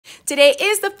Today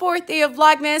is the fourth day of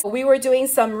Vlogmas. We were doing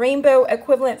some rainbow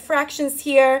equivalent fractions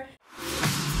here.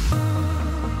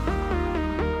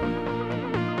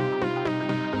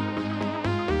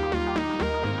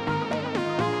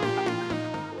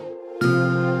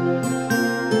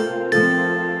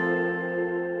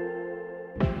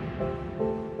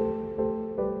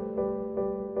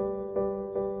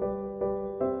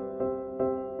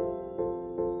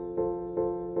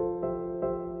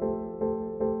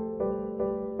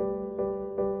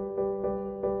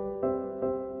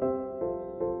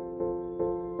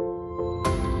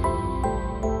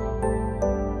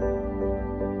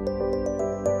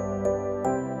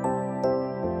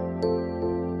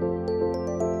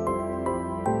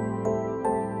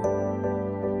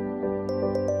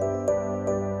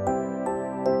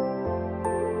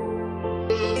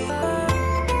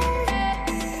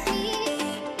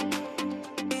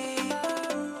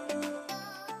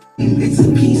 It's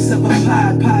a piece of a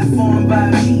pie formed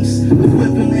by piece.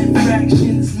 Equivalent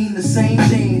fractions mean the same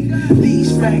thing.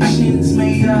 These fractions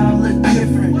may all look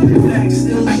different. The fact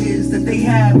still is that they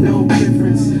have no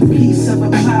difference. Piece of a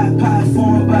pie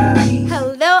formed by piece.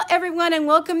 Hello everyone and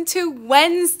welcome to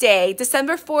Wednesday,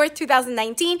 December 4th,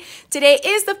 2019. Today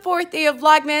is the fourth day of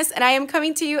Vlogmas and I am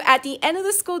coming to you at the end of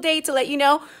the school day to let you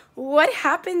know what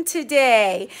happened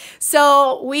today.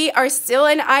 So we are still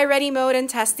in iReady mode and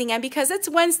testing, and because it's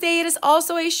Wednesday, it is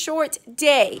also a short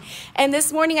day. And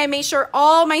this morning I made sure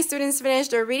all my students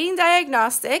finished their reading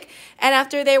diagnostic, and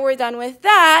after they were done with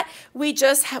that, we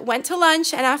just went to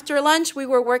lunch, and after lunch we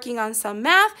were working on some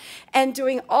math and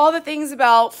doing all the things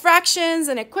about fractions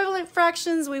and equivalent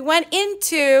fractions. We went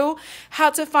into how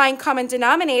to find common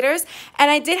denominators,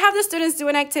 and I did have the students do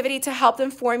an activity to help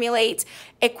them formulate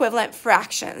equivalent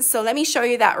fractions. So let me show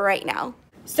you that right now.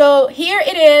 So here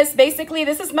it is. Basically,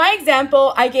 this is my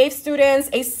example. I gave students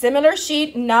a similar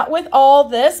sheet, not with all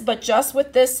this, but just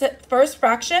with this first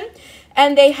fraction.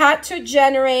 And they had to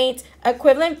generate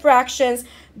equivalent fractions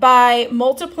by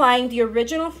multiplying the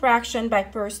original fraction by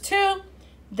first 2,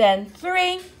 then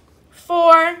 3,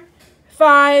 4,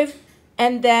 5,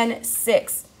 and then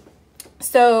 6.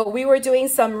 So we were doing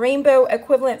some rainbow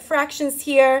equivalent fractions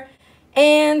here.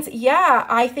 And yeah,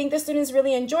 I think the students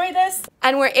really enjoy this.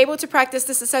 And we're able to practice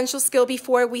this essential skill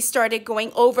before we started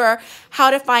going over how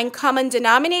to find common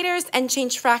denominators and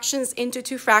change fractions into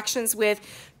two fractions with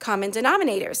common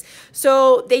denominators.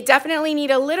 So they definitely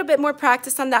need a little bit more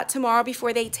practice on that tomorrow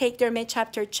before they take their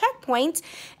mid-chapter checkpoint.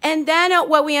 And then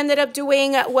what we ended up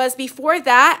doing was, before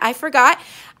that, I forgot,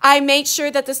 I made sure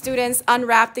that the students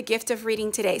unwrapped the gift of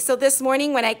reading today. So this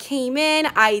morning when I came in,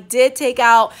 I did take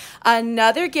out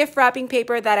another gift wrapping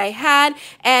paper that I had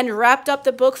and wrapped up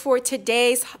the book for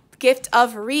today's gift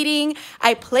of reading.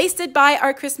 I placed it by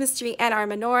our Christmas tree and our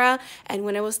menorah, and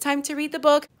when it was time to read the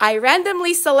book, I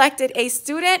randomly selected a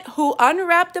student who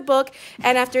unwrapped the book,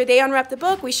 and after they unwrapped the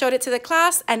book, we showed it to the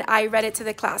class and I read it to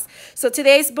the class. So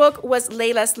today's book was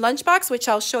Layla's Lunchbox, which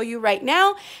I'll show you right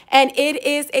now, and it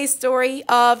is a story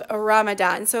of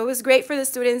Ramadan. So it was great for the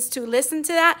students to listen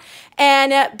to that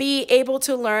and be able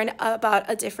to learn about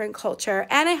a different culture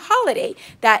and a holiday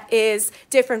that is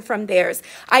different from theirs.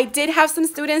 I did have some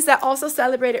students that also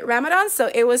celebrated Ramadan,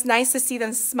 so it was nice to see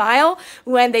them smile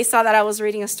when they saw that I was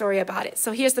reading a story about it.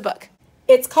 So here's the book.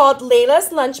 It's called Layla's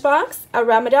Lunchbox, a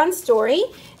Ramadan story,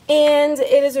 and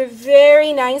it is a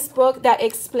very nice book that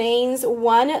explains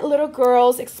one little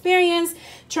girl's experience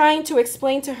trying to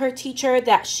explain to her teacher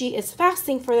that she is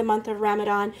fasting for the month of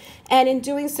Ramadan, and in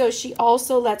doing so, she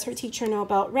also lets her teacher know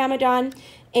about Ramadan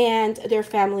and their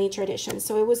family traditions.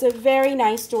 So it was a very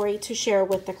nice story to share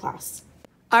with the class.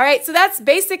 All right, so that's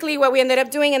basically what we ended up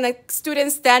doing, and the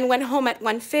students then went home at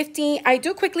 1:50. I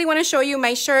do quickly want to show you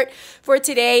my shirt for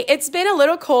today. It's been a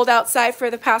little cold outside for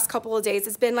the past couple of days.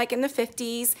 It's been like in the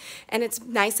 50s, and it's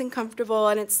nice and comfortable,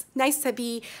 and it's nice to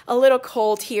be a little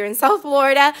cold here in South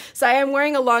Florida. So I am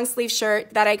wearing a long sleeve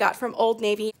shirt that I got from Old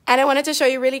Navy, and I wanted to show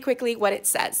you really quickly what it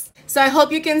says. So I hope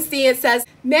you can see it says,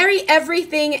 "Merry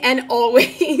everything and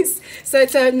always." So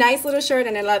it's a nice little shirt,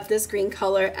 and I love this green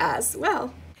color as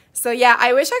well. So yeah,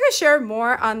 I wish I could share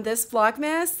more on this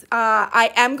Vlogmas.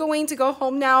 I am going to go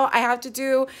home now. I have to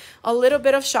do a little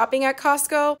bit of shopping at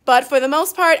Costco, but for the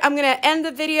most part, I'm gonna end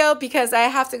the video because I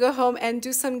have to go home and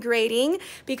do some grading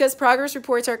because progress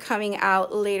reports are coming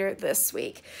out later this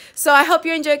week. So I hope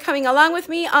you enjoyed coming along with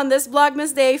me on this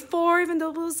Vlogmas day 4, even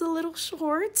though it was a little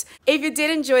short. If you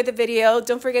did enjoy the video,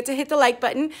 don't forget to hit the like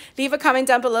button, leave a comment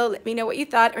down below, let me know what you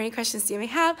thought or any questions you may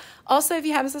have. Also, if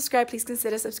you haven't subscribed, please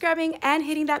consider subscribing and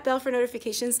hitting that bell for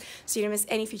notifications so you don't miss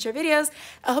any future videos.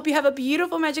 I hope you have a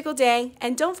beautiful, magical day,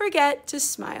 and don't forget to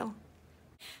smile.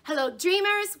 Hello,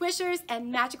 dreamers, wishers,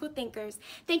 and magical thinkers.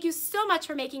 Thank you so much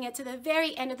for making it to the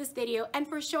very end of this video and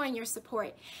for showing your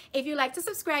support. If you'd like to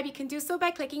subscribe, you can do so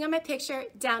by clicking on my picture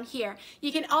down here.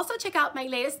 You can also check out my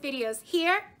latest videos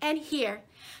here and here.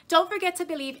 Don't forget to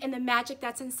believe in the magic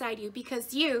that's inside you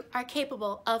because you are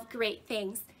capable of great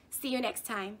things. See you next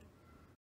time.